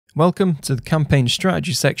Welcome to the campaign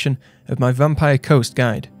strategy section of my Vampire Coast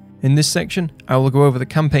guide. In this section, I will go over the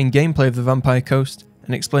campaign gameplay of the Vampire Coast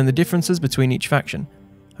and explain the differences between each faction.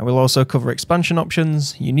 I will also cover expansion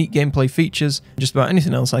options, unique gameplay features, and just about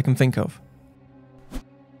anything else I can think of.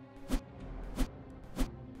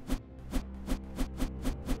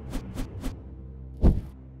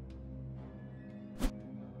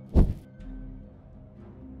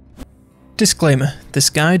 Disclaimer, this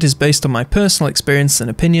guide is based on my personal experience and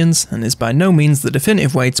opinions and is by no means the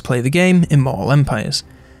definitive way to play the game in Mortal Empires.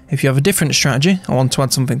 If you have a different strategy or want to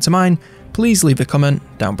add something to mine, please leave a comment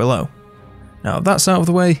down below. Now that's out of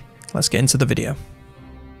the way, let's get into the video.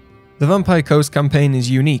 The Vampire Coast campaign is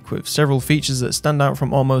unique with several features that stand out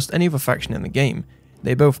from almost any other faction in the game.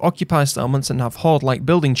 They both occupy settlements and have horde-like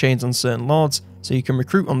building chains on certain lords, so you can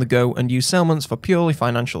recruit on the go and use settlements for purely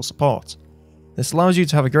financial support. This allows you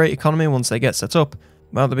to have a great economy once they get set up,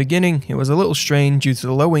 but at the beginning it was a little strained due to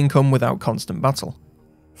the low income without constant battle.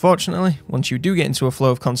 Fortunately, once you do get into a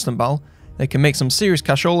flow of constant battle, they can make some serious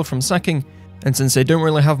cashola from sacking, and since they don't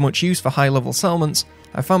really have much use for high level settlements,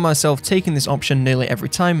 I found myself taking this option nearly every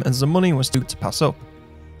time as the money was too good to pass up.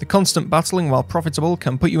 The constant battling, while profitable,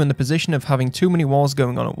 can put you in the position of having too many wars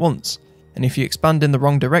going on at once, and if you expand in the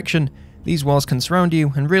wrong direction, these wars can surround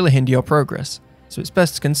you and really hinder your progress. So it's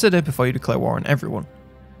best to consider before you declare war on everyone.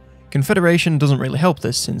 Confederation doesn't really help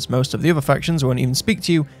this, since most of the other factions won't even speak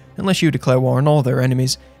to you unless you declare war on all their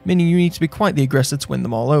enemies, meaning you need to be quite the aggressor to win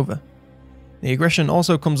them all over. The aggression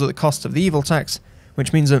also comes at the cost of the evil tax,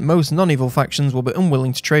 which means that most non-evil factions will be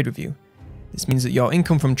unwilling to trade with you. This means that your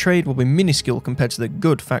income from trade will be minuscule compared to the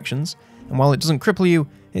good factions, and while it doesn't cripple you,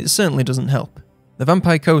 it certainly doesn't help. The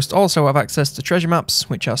Vampire Coast also have access to treasure maps,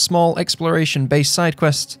 which are small exploration-based side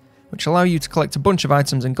quests, which allow you to collect a bunch of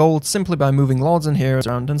items and gold simply by moving lords and heroes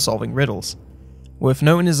around and solving riddles. Worth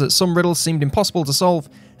noting is that some riddles seemed impossible to solve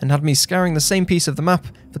and had me scouring the same piece of the map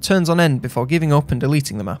for turns on end before giving up and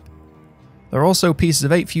deleting the map. There are also pieces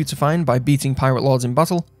of 8 for you to find by beating pirate lords in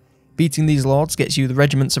battle. Beating these lords gets you the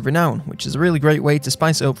Regiments of Renown, which is a really great way to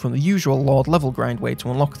spice it up from the usual lord level grind way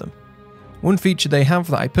to unlock them. One feature they have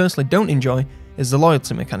that I personally don't enjoy is the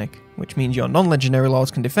loyalty mechanic, which means your non-legendary lords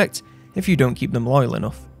can defect if you don't keep them loyal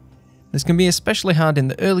enough. This can be especially hard in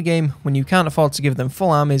the early game when you can't afford to give them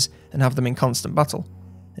full armies and have them in constant battle,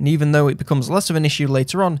 and even though it becomes less of an issue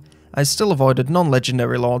later on, I still avoided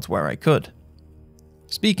non-legendary lords where I could.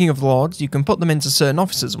 Speaking of lords, you can put them into certain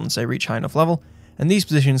officers once they reach high enough level, and these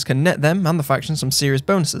positions can net them and the faction some serious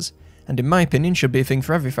bonuses, and in my opinion should be a thing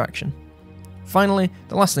for every faction. Finally,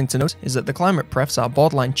 the last thing to note is that the climate prefs are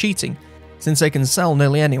borderline cheating, since they can sell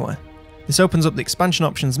nearly anywhere. This opens up the expansion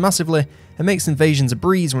options massively and makes invasions a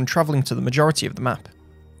breeze when travelling to the majority of the map.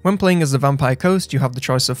 When playing as the Vampire Coast, you have the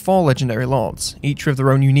choice of 4 legendary lords, each with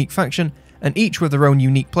their own unique faction, and each with their own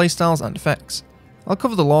unique playstyles and effects. I'll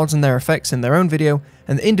cover the lords and their effects in their own video,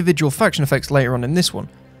 and the individual faction effects later on in this one,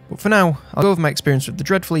 but for now, I'll go over my experience with the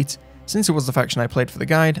Dreadfleet, since it was the faction I played for the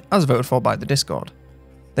guide, as voted for by the Discord.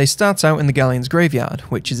 They start out in the Galleon's Graveyard,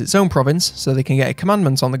 which is its own province, so they can get a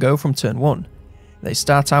commandment on the go from turn 1. They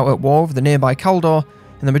start out at war with the nearby Caldor,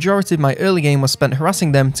 and the majority of my early game was spent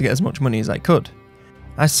harassing them to get as much money as I could.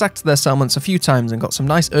 I sacked their settlements a few times and got some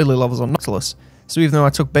nice early levels on Nautilus, so even though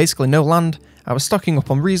I took basically no land, I was stocking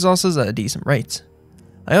up on resources at a decent rate.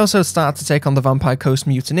 I also started to take on the Vampire Coast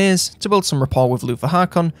Mutineers to build some rapport with Luther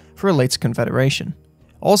Harkon for a later confederation.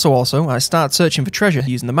 Also, I started searching for treasure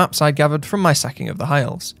using the maps I gathered from my sacking of the High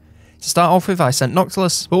Elves. To start off with, I sent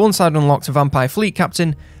Noctilus, but once I'd unlocked a Vampire Fleet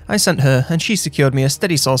Captain, I sent her and she secured me a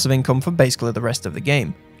steady source of income for basically the rest of the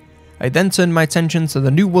game. I then turned my attention to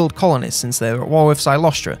the New World colonies since they were at war with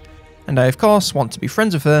Silostra, and I of course want to be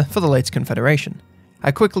friends with her for the later confederation.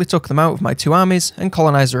 I quickly took them out with my 2 armies and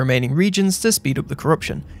colonised the remaining regions to speed up the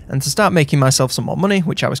corruption, and to start making myself some more money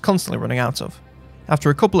which I was constantly running out of. After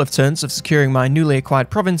a couple of turns of securing my newly acquired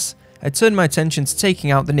province, I turned my attention to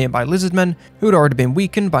taking out the nearby Lizardmen who had already been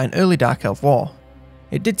weakened by an early Dark Elf war.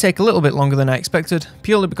 It did take a little bit longer than I expected,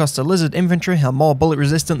 purely because the lizard infantry are more bullet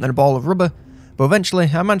resistant than a ball of rubber, but eventually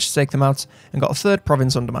I managed to take them out and got a 3rd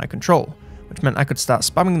province under my control, which meant I could start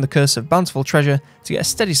spamming the curse of bountiful treasure to get a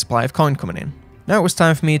steady supply of coin coming in. Now it was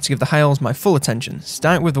time for me to give the High Elves my full attention,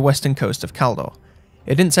 starting with the western coast of Caldor.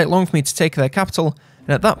 It didn't take long for me to take their capital, and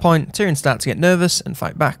at that point Tyrion started to get nervous and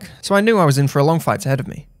fight back, so I knew I was in for a long fight ahead of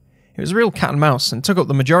me. It was a real cat and mouse and took up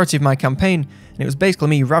the majority of my campaign, and it was basically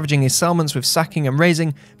me ravaging his settlements with sacking and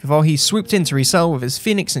razing before he swooped in to resell with his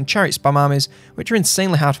Phoenix and Chariot spam armies, which are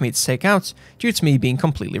insanely hard for me to take out due to me being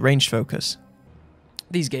completely ranged focus.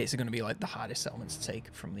 These gates are going to be like the hardest settlements to take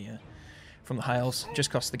from the High Elves, just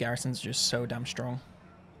because the garrisons are just so damn strong.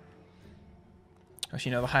 Because,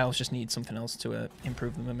 you know, the High Elves just need something else to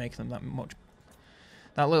improve them and make them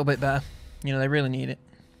that little bit better. You know, they really need it.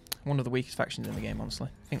 One of the weakest factions in the game, honestly.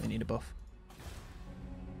 I think they need a buff.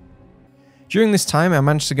 During this time, I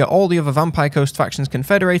managed to get all the other Vampire Coast factions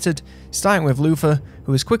confederated, starting with Luther,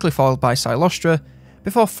 who was quickly followed by Silostra,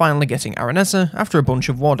 before finally getting Aranessa after a bunch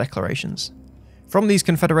of war declarations. From these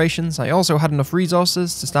confederations, I also had enough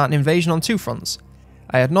resources to start an invasion on two fronts.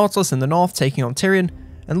 I had Nautilus in the north taking on Tyrion,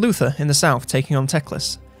 and Luther in the south taking on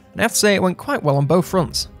Teclis, and I have to say it went quite well on both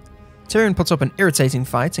fronts. Tyrion put up an irritating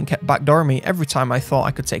fight and kept backdooring me every time I thought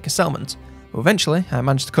I could take a settlement, but eventually I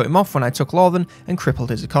managed to cut him off when I took Lorthan and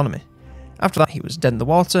crippled his economy. After that he was dead in the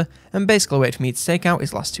water, and basically waited for me to take out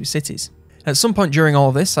his last two cities. At some point during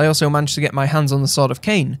all this, I also managed to get my hands on the Sword of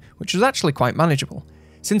Cain, which was actually quite manageable.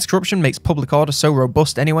 Since corruption makes public order so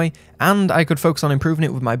robust anyway, and I could focus on improving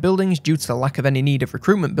it with my buildings due to the lack of any need of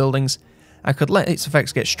recruitment buildings, I could let its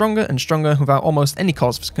effects get stronger and stronger without almost any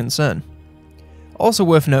cause for concern. Also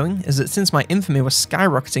worth knowing is that since my infamy was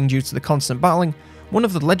skyrocketing due to the constant battling, one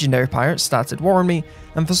of the legendary pirates started war on me,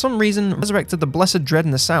 and for some reason resurrected the Blessed Dread in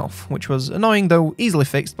the south, which was annoying though easily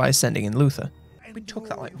fixed by sending in Luther. We took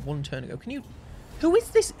that like one turn ago. Can you... Who is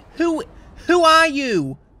this? Who are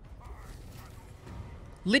you?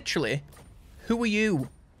 Literally, who are you?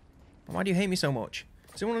 Why do you hate me so much?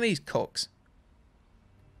 Is it one of these cooks?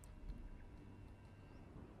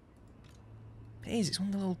 It is, it's one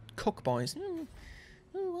of the little cook boys.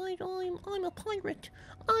 Oh, I'm a pirate.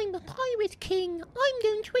 I'm a pirate king. I'm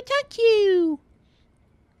going to attack you.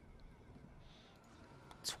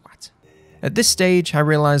 Twat. At this stage, I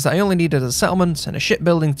realised that I only needed a settlement and a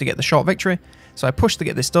shipbuilding to get the short victory, so I pushed to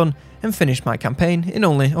get this done and finished my campaign in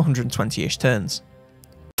only 120-ish turns.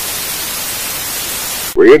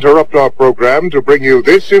 We interrupt our program to bring you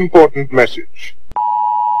this important message.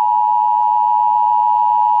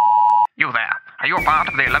 You there, are you a part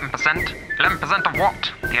of the 11%? 11% of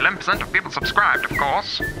what? The 11% of people subscribed, of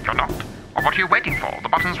course. If you're not, well, what are you waiting for? The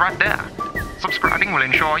button's right there. Subscribing will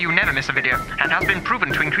ensure you never miss a video, and has been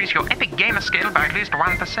proven to increase your epic gamer skill by at least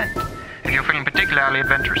 1%. If you're feeling particularly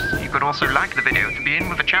adventurous, you could also like the video to be in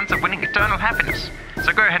with a chance of winning eternal happiness.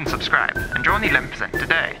 So go ahead and subscribe, and join the 11%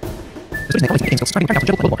 today. We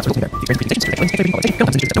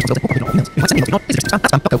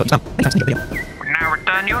now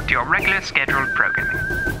return you to your regular scheduled programming.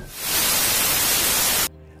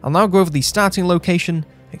 I'll now go over the starting location,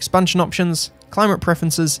 expansion options, climate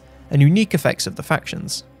preferences, and unique effects of the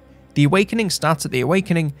factions. The Awakening starts at the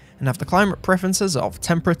Awakening and have the climate preferences of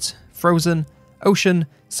Temperate, Frozen, Ocean,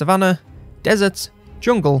 Savannah, Desert,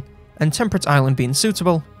 Jungle, and Temperate Island being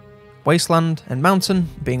suitable, Wasteland and Mountain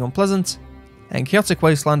being unpleasant, and Chaotic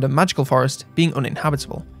Wasteland and Magical Forest being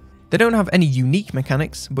uninhabitable. They don't have any unique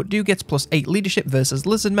mechanics, but do get +8 leadership versus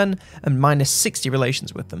Lizardmen and -60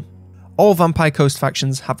 relations with them. All Vampire Coast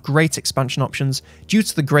factions have great expansion options due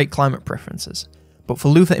to the great climate preferences, but for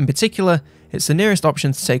Luther in particular, it's the nearest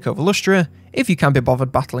option to take over Lustria if you can be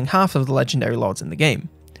bothered battling half of the legendary lords in the game.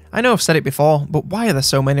 I know I've said it before, but why are there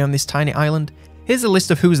so many on this tiny island? Here's a list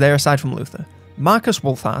of who's there aside from Luther. Marcus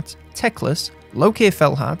Wolfhart, Teclis, Loki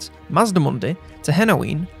Felhart, Mazdamundi,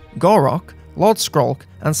 Tehenoin, Gorok, Lord Skrolk,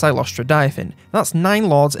 and Silostra Diafin. That's 9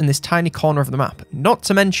 lords in this tiny corner of the map, not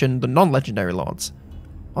to mention the non-legendary lords.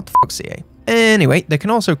 What the fuck, CA? Anyway, they can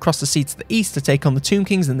also cross the sea to the east to take on the Tomb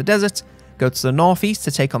Kings in the desert, go to the northeast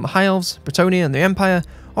to take on the High Elves, Bretonnia and the Empire,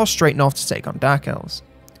 or straight north to take on Dark Elves.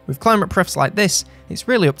 With climate prefs like this, it's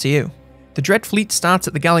really up to you. The Dread Fleet starts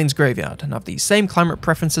at the Galleon's Graveyard and have these same climate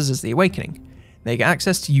preferences as the Awakening. They get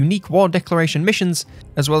access to unique war declaration missions,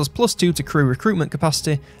 as well as +2 to crew recruitment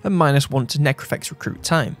capacity and -1 to Necrofex recruit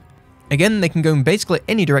time. Again, they can go in basically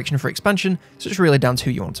any direction for expansion, so it's really down to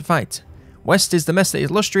who you want to fight. West is the mess that is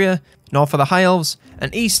Lustria, north are the High Elves,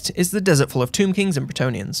 and east is the desert full of Tomb Kings and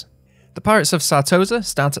Bretonians. The Pirates of Sartosa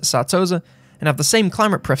start at Sartosa and have the same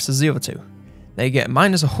climate prefs as the other two. They get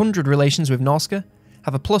 -100 relations with Norska,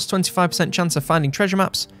 have a +25% chance of finding treasure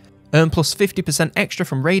maps, earn +50% extra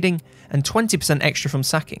from raiding, and 20% extra from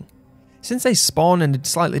sacking. Since they spawn in a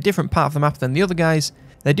slightly different part of the map than the other guys,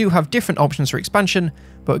 they do have different options for expansion,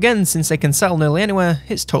 but again, since they can settle nearly anywhere,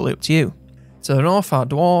 it's totally up to you. To the north are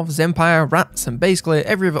Dwarves, Empire, Rats, and basically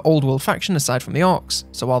every other old world faction aside from the Orcs,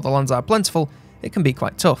 so while the lands are plentiful, it can be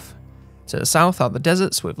quite tough. To the south are the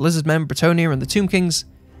deserts with Lizardmen, Bretonia, and the Tomb Kings,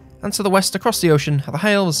 and to the west across the ocean are the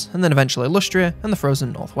High Elves, and then eventually Lustria and the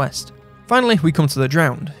frozen northwest. Finally, we come to the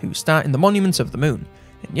Drowned, who start in the Monument of the Moon,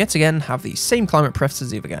 and yet again have the same climate prefs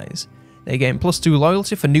as the other guys. They gain +2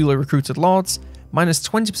 loyalty for newly recruited lords,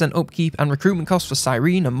 -20% upkeep and recruitment costs for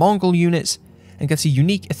Cyrene and Mongol units, and get a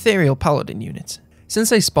unique Ethereal Paladin unit. Since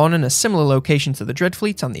they spawn in a similar location to the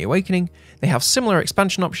Dreadfleet and the Awakening, they have similar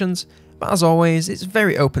expansion options, but as always, it's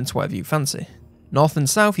very open to whatever you fancy. North and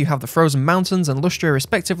south you have the Frozen Mountains and Lustria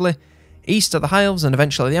respectively, east are the High Elves and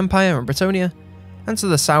eventually the Empire and Bretonnia, and to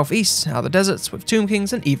the southeast are the deserts with Tomb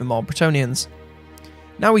Kings and even more Bretonians.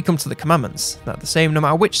 Now we come to the commandments, that are the same no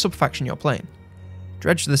matter which sub-faction you're playing.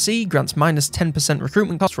 Dredge of the Sea grants minus 10%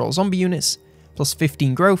 recruitment cost for all zombie units, plus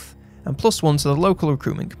 15 growth, and plus 1 to the local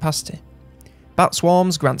recruitment capacity. Bat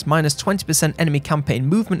Swarms grants minus 20% enemy campaign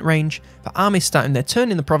movement range for armies starting their turn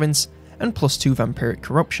in the province, and plus 2 vampiric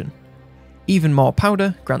corruption. Even More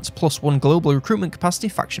Powder grants plus 1 global recruitment capacity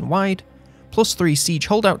faction wide, plus 3 siege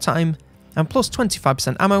holdout time, and plus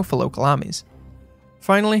 25% ammo for local armies.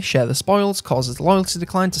 Finally, Share the Spoils causes loyalty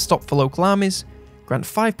decline to stop for local armies, grant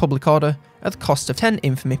 5 public order at the cost of 10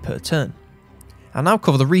 infamy per turn. I'll now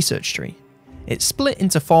cover the research tree. It's split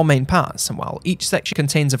into 4 main parts, and while each section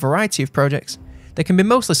contains a variety of projects, they can be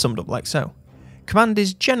mostly summed up like so. Command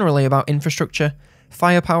is generally about infrastructure,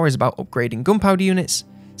 Firepower is about upgrading gunpowder units,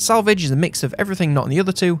 Salvage is a mix of everything not in the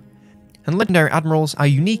other two, and Legendary Admirals are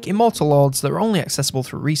unique immortal lords that are only accessible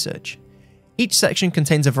through research. Each section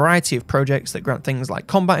contains a variety of projects that grant things like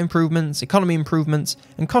combat improvements, economy improvements,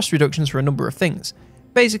 and cost reductions for a number of things.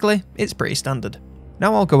 Basically, it's pretty standard.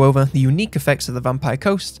 Now I'll go over the unique effects of the Vampire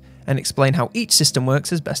Coast, and explain how each system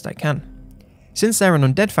works as best I can. Since they're an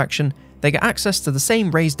undead faction, they get access to the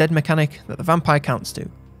same Raise Dead mechanic that the Vampire Counts do.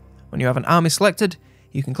 When you have an army selected,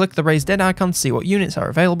 you can click the Raise Dead icon to see what units are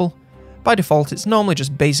available. By default, it's normally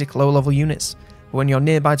just basic low-level units, but when you're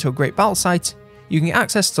nearby to a great battle site, you can get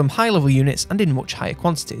access to some high-level units and in much higher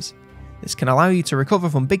quantities. This can allow you to recover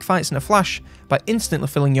from big fights in a flash by instantly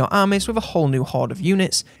filling your armies with a whole new horde of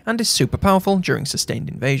units, and is super powerful during sustained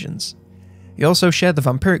invasions. You also share the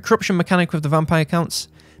vampiric corruption mechanic with the Vampire Counts,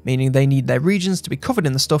 meaning they need their regions to be covered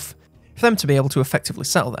in the stuff for them to be able to effectively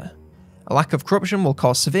settle there. A lack of corruption will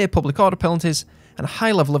cause severe public order penalties, and a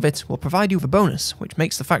high level of it will provide you with a bonus, which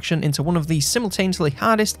makes the faction into one of the simultaneously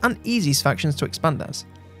hardest and easiest factions to expand as.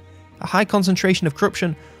 A high concentration of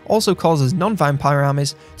corruption also causes non-vampire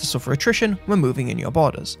armies to suffer attrition when moving in your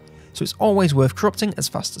borders, so it's always worth corrupting as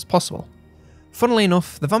fast as possible. Funnily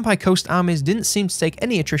enough, the Vampire Coast armies didn't seem to take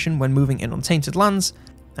any attrition when moving in untainted lands,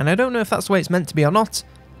 and I don't know if that's the way it's meant to be or not,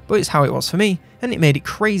 but it's how it was for me, and it made it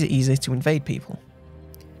crazy easy to invade people.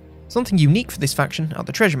 Something unique for this faction are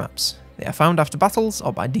the treasure maps. They are found after battles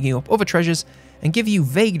or by digging up other treasures, and give you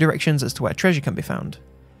vague directions as to where treasure can be found.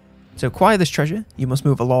 To acquire this treasure, you must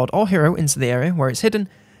move a lord or hero into the area where it's hidden,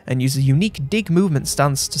 and use a unique dig movement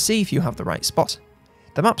stance to see if you have the right spot.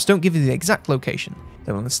 The maps don't give you the exact location,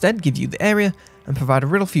 they will instead give you the area and provide a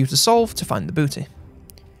riddle for you to solve to find the booty.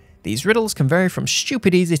 These riddles can vary from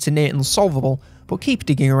stupid easy to near unsolvable, but keep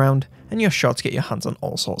digging around and you're sure to get your hands on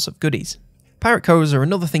all sorts of goodies. Pirate codes are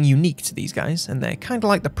another thing unique to these guys, and they're kinda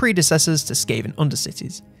like the predecessors to Skaven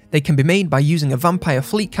Undercities. They can be made by using a vampire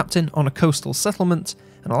fleet captain on a coastal settlement,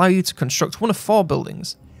 and allow you to construct one of 4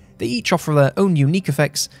 buildings. They each offer their own unique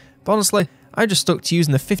effects, but honestly, I just stuck to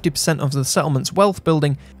using the 50% of the settlement's wealth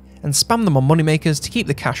building and spam them on moneymakers to keep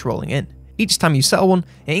the cash rolling in. Each time you settle one,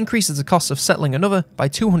 it increases the cost of settling another by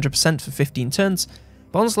 200% for 15 turns,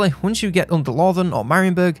 but honestly, once you get under Lorthan or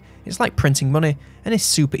Marienburg, it's like printing money, and it's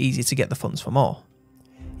super easy to get the funds for more.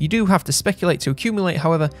 You do have to speculate to accumulate,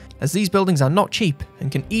 however, as these buildings are not cheap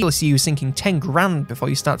and can easily see you sinking 10 grand before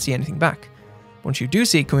you start to see anything back. Once you do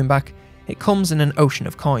see it coming back, it comes in an ocean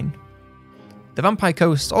of coin. The Vampire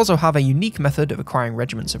Coasts also have a unique method of acquiring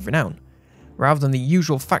regiments of renown. Rather than the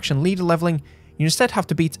usual faction leader leveling, you instead have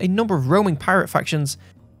to beat a number of roaming pirate factions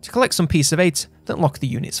to collect some piece of 8 that unlock the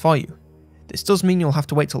units for you. This does mean you'll have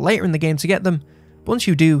to wait till later in the game to get them, but once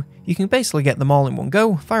you do, you can basically get them all in one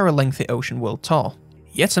go via a lengthy ocean world tour.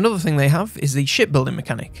 Yet another thing they have is the shipbuilding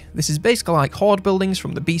mechanic. This is basically like horde buildings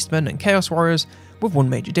from the Beastmen and Chaos Warriors, with one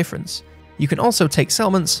major difference. You can also take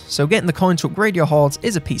settlements, so getting the coin to upgrade your hordes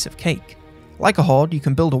is a piece of cake. Like a horde, you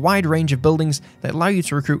can build a wide range of buildings that allow you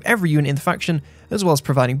to recruit every unit in the faction, as well as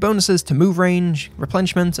providing bonuses to move range,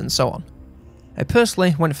 replenishment, and so on. I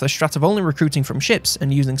personally went for the strat of only recruiting from ships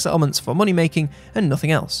and using settlements for money making and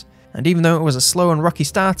nothing else, and even though it was a slow and rocky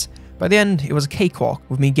start, by the end it was a cakewalk,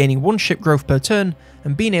 with me gaining 1 ship growth per turn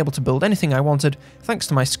and being able to build anything I wanted thanks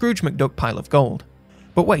to my Scrooge McDuck pile of gold.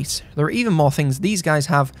 But wait, there are even more things these guys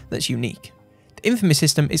have that's unique. The infamy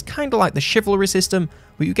system is kinda like the chivalry system,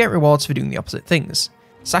 where you get rewards for doing the opposite things.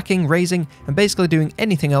 Sacking, raising, and basically doing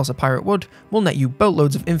anything else a pirate would will net you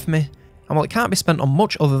boatloads of infamy, and while it can't be spent on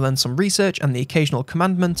much other than some research and the occasional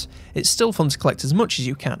commandment, it's still fun to collect as much as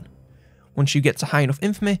you can. Once you get to high enough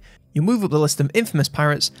infamy, you'll move up the list of infamous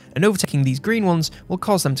pirates, and overtaking these green ones will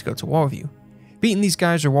cause them to go to war with you. Beating these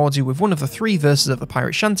guys rewards you with one of the 3 verses of the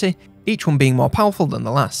Pirate Shanty, each one being more powerful than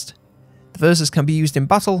the last. The verses can be used in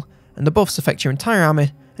battle, and the buffs affect your entire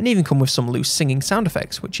army, and even come with some loose singing sound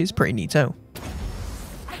effects, which is pretty neato.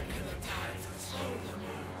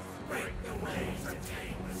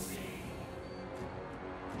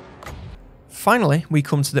 Finally, we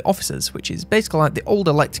come to the officers, which is basically like the old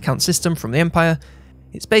elect count system from the Empire.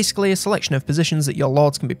 It's basically a selection of positions that your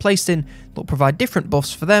lords can be placed in that will provide different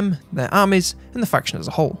buffs for them, their armies, and the faction as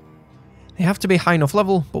a whole. They have to be high enough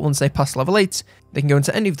level, but once they pass level 8, they can go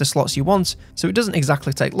into any of the slots you want, so it doesn't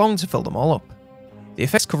exactly take long to fill them all up. The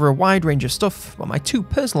effects cover a wide range of stuff, but my 2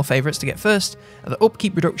 personal favourites to get first are the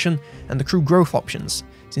upkeep reduction and the crew growth options,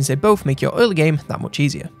 since they both make your early game that much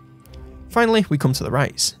easier. Finally, we come to the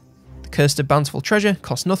rights. Cursed of Bountiful Treasure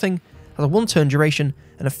costs nothing, has a 1 turn duration,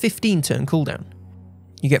 and a 15 turn cooldown.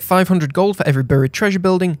 You get 500 gold for every buried treasure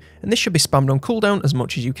building, and this should be spammed on cooldown as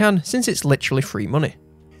much as you can since it's literally free money.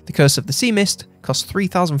 The Curse of the Sea Mist costs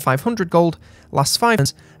 3,500 gold, lasts 5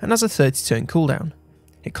 turns, and has a 30 turn cooldown.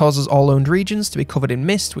 It causes all owned regions to be covered in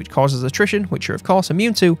mist, which causes attrition, which you're of course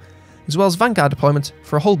immune to, as well as Vanguard deployment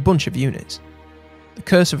for a whole bunch of units. The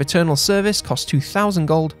Curse of Eternal Service costs 2,000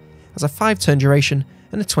 gold, has a 5 turn duration,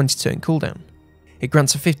 and a 20 turn cooldown. It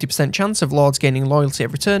grants a 50% chance of lords gaining loyalty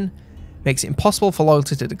every turn, makes it impossible for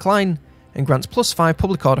loyalty to decline, and grants +5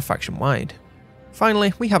 public order faction wide.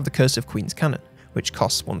 Finally, we have the Curse of Queen's Cannon, which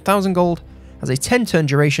costs 1,000 gold, has a 10 turn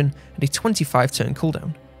duration and a 25 turn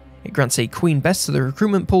cooldown. It grants a Queen Best to the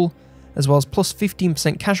recruitment pool, as well as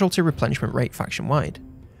 +15% casualty replenishment rate faction wide.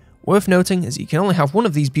 Worth noting is you can only have one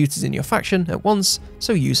of these beauties in your faction at once,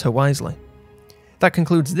 so use her wisely. That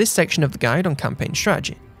concludes this section of the guide on campaign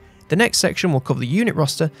strategy. The next section will cover the unit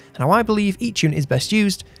roster and how I believe each unit is best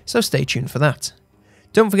used, so stay tuned for that.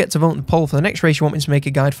 Don't forget to vote in the poll for the next race you want me to make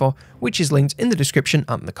a guide for, which is linked in the description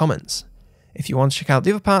and the comments. If you want to check out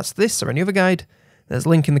the other parts of this or any other guide, there's a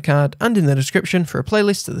link in the card and in the description for a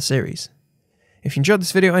playlist to the series. If you enjoyed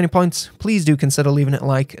this video at any point, please do consider leaving it a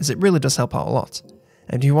like, as it really does help out a lot.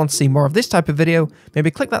 And if you want to see more of this type of video,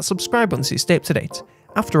 maybe click that subscribe button so you stay up to date.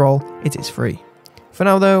 After all, it is free. For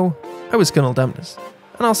now though, I was COLONELDAMNEDERS,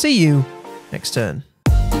 and I'll see you next turn.